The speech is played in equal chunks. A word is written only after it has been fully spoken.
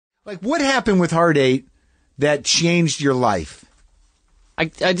Like, what happened with Hard 8 that changed your life? I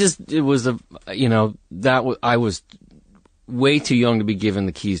was way too young to be given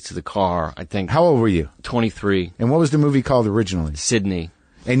the keys to the car, I think. How old were you? 23. And what was the movie called originally? Sydney.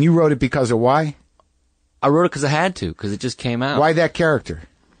 And you wrote it because of why? I wrote it because I had to, because it just came out. Why that character?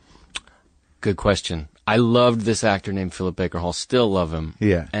 Good question. I loved this actor named Philip Baker Hall. Still love him.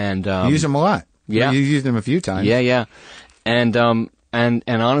 Yeah. And you use him a lot. Yeah. You used him a few times. Yeah. And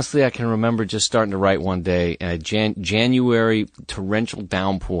honestly, I can remember just starting to write one day, a January torrential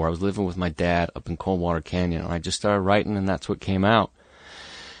downpour. I was living with my dad up in Coldwater Canyon, and I just started writing, and that's what came out.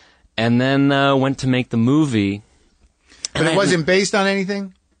 And then went to make the movie. But it wasn't based on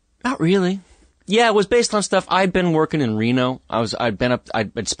anything? Not really. Yeah, it was based on stuff. I'd been working in Reno.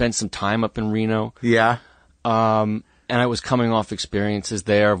 I'd spent some time up in Reno. Yeah. And I was coming off experiences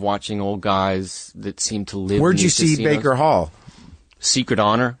there of watching old guys that seemed to live. Where'd you see casinos. Baker Hall? Secret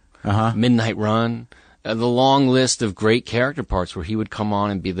Honor, Midnight Run, the long list of great character parts where he would come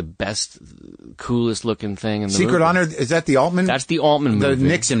on and be the best, coolest looking thing in the Secret movie. Honor, is that the Altman? That's the Altman movie. The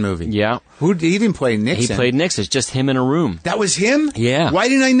Nixon movie. Yeah. He didn't play Nixon. He played Nixon. It's just him in a room. That was him? Yeah. Why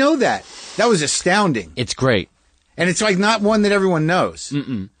didn't I know that? That was astounding. It's great. And it's like not one that everyone knows.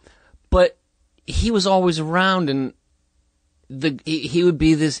 Mm-mm. But he was always around, and he would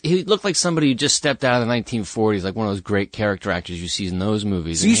be this. He looked like somebody who just stepped out of the 1940s, like one of those great character actors you see in those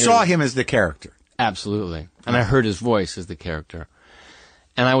movies. So you saw him as the character? Absolutely. And I heard his voice as the character.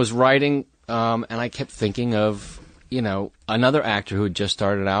 And I was writing, and I kept thinking of, another actor who had just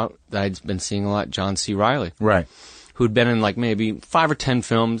started out that I'd been seeing a lot, John C. Reilly. Right. Who'd been in like maybe 5 or 10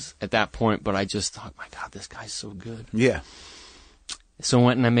 films at that point, but I just thought, my God, this guy's so good. Yeah. So I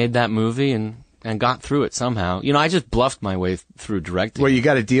went and I made that movie and got through it somehow. I just bluffed my way through directing. Well, you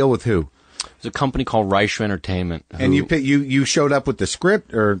got to deal with who? There's a company called Reischer Entertainment. And you showed up with the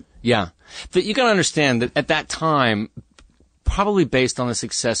script, or? Yeah. But you got to understand that at that time, probably based on the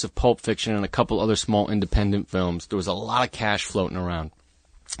success of Pulp Fiction and a couple other small independent films, there was a lot of cash floating around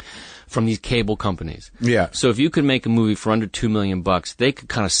from these cable companies. Yeah. So if you could make a movie for under $2 million, they could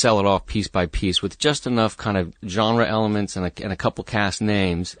kind of sell it off piece by piece with just enough kind of genre elements and a couple cast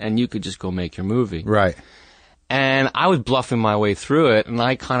names, and you could just go make your movie. Right. And I was bluffing my way through it, and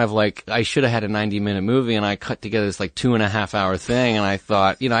I kind of I should have had a 90-minute movie, and I cut together this 2.5-hour thing, and I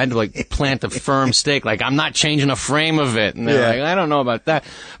thought, I had to plant a firm stake, I'm not changing a frame of it. And they're like, I don't know about that.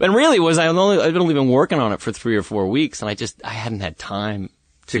 But really I'd only been working on it for 3 or 4 weeks, and I hadn't had time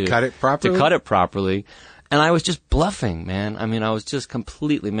to cut it properly. And I was just bluffing, man. I mean, I was just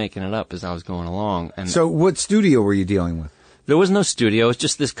completely making it up as I was going along. And so what studio were you dealing with? There was no studio. It was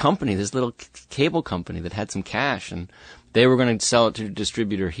just this company, this little cable company that had some cash, and they were going to sell it to a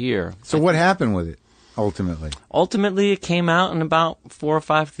distributor here. So what happened with it, ultimately? Ultimately, it came out in about 4 or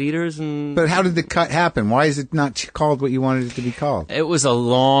 5 theaters. But how did the cut happen? Why is it not called what you wanted it to be called? It was a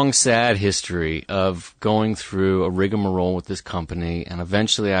long, sad history of going through a rigmarole with this company, and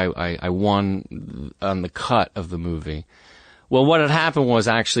eventually I won on the cut of the movie. Well, what had happened was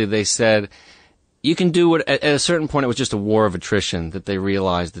actually they said, you can do what, at a certain point it was just a war of attrition, that they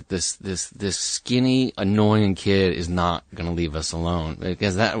realized that this skinny, annoying kid is not going to leave us alone.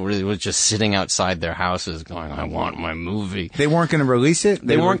 Because that really was just sitting outside their houses going, I want my movie. They weren't going to release it?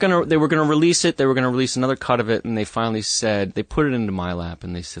 They were going to release it. They were going to release another cut of it. And they finally said, they put it into my lap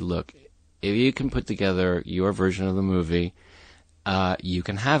and they said, look, if you can put together your version of the movie, you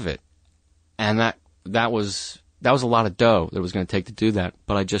can have it. And that was a lot of dough that it was going to take to do that.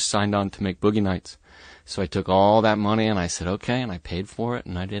 But I just signed on to make Boogie Nights. So I took all that money and I said, okay, and I paid for it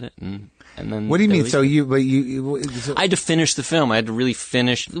and I did it. And then. What do you mean? So I had to finish the film. I had to really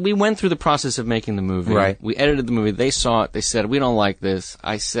finish. We went through the process of making the movie. Right. We edited the movie. They saw it. They said, we don't like this.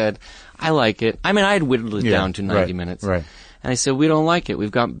 I said, I like it. I mean, I had whittled it down to 90 minutes. Right. And I said, we don't like it.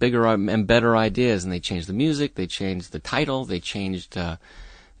 We've got bigger and better ideas. And they changed the music. They changed the title. They changed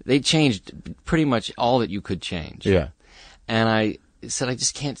pretty much all that you could change. Yeah. And I said,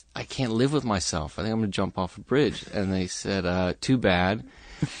 I can't live with myself. I think I'm going to jump off a bridge. And they said, too bad.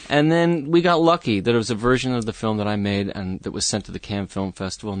 And then we got lucky that it was a version of the film that I made and that was sent to the Cannes Film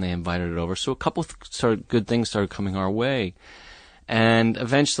Festival, and they invited it over. So a couple good things started coming our way. And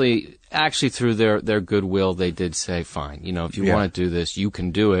eventually, actually through their goodwill, they did say, fine, if you want to do this, you can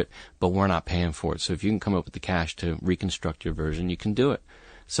do it, but we're not paying for it. So if you can come up with the cash to reconstruct your version, you can do it.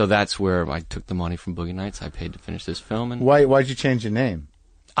 So that's where I took the money from Boogie Nights. I paid to finish this film. And why'd you change your name?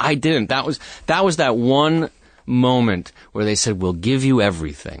 I didn't. That was that one moment where they said, we'll give you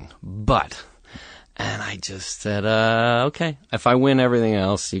everything, but... And I just said, okay, if I win everything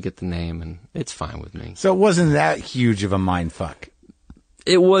else, you get the name, and it's fine with me. So it wasn't that huge of a mind fuck?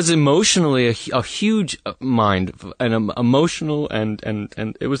 It was emotionally a huge mind, and emotional, and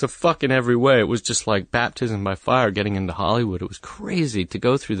it was a fuck in every way. It was just like baptism by fire getting into Hollywood. It was crazy to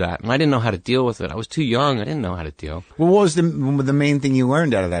go through that, and I didn't know how to deal with it. I was too young. I didn't know how to deal. Well, what was the main thing you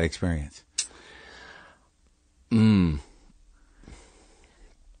learned out of that experience?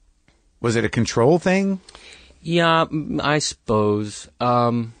 Was it a control thing? Yeah, I suppose.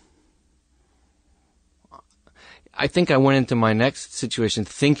 I think I went into my next situation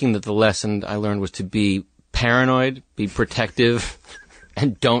thinking that the lesson I learned was to be paranoid, be protective,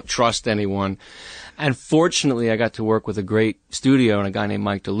 and don't trust anyone. And fortunately, I got to work with a great studio and a guy named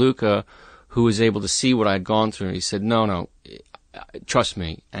Mike DeLuca who was able to see what I'd gone through. He said, no, trust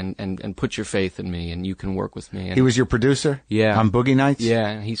me and put your faith in me and you can work with me. And he was your producer? Yeah. On Boogie Nights? Yeah,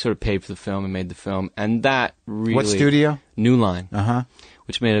 and he sort of paid for the film and made the film. And that really... What studio? New Line. Uh-huh.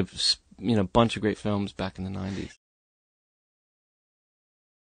 Which made a bunch of great films back in the 90s.